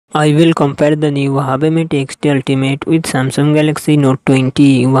I will compare the new Huawei Mate X Ultimate with Samsung Galaxy Note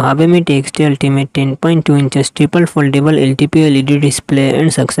 20. Huawei Mate X Ultimate 10.2 inches triple foldable LTP LED display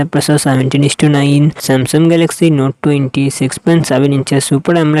and success ratio 17:9. Samsung Galaxy Note 20 6.7 inches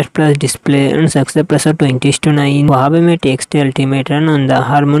Super AMOLED Plus display and success ratio 20:9. Huawei Mate X Ultimate run on the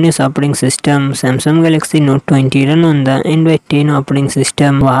Harmonious operating system. Samsung Galaxy Note 20 run on the Android 10 operating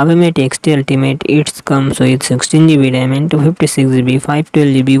system. Huawei Mate X Ultimate comes with 16GB RAM and 256GB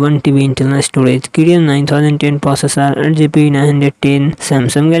 512GB 1TB internal storage, Kirin 9010 processor, 8GB 910.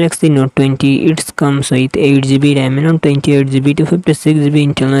 Samsung Galaxy Note 20 comes with 8GB RAM and 28GB 256GB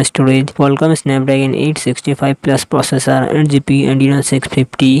internal storage, Qualcomm Snapdragon 865 Plus processor, 8GB Adreno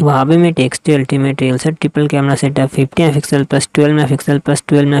 650. Huawei Mate X Ultimate real set triple camera setup 50MP plus 12MP plus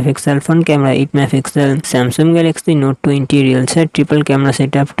 12MP, front camera 8MP. Samsung Galaxy Note 20 real set triple camera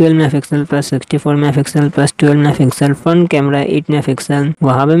setup 12MP plus 64MP plus 12MP, front camera 8MP.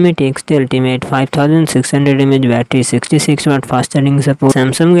 Huawei Mate X Ultimate 5600 mAh battery, 66W fast charging support.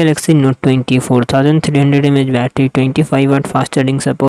 Samsung Galaxy Note 20 4300 mAh battery, 25W fast charging support.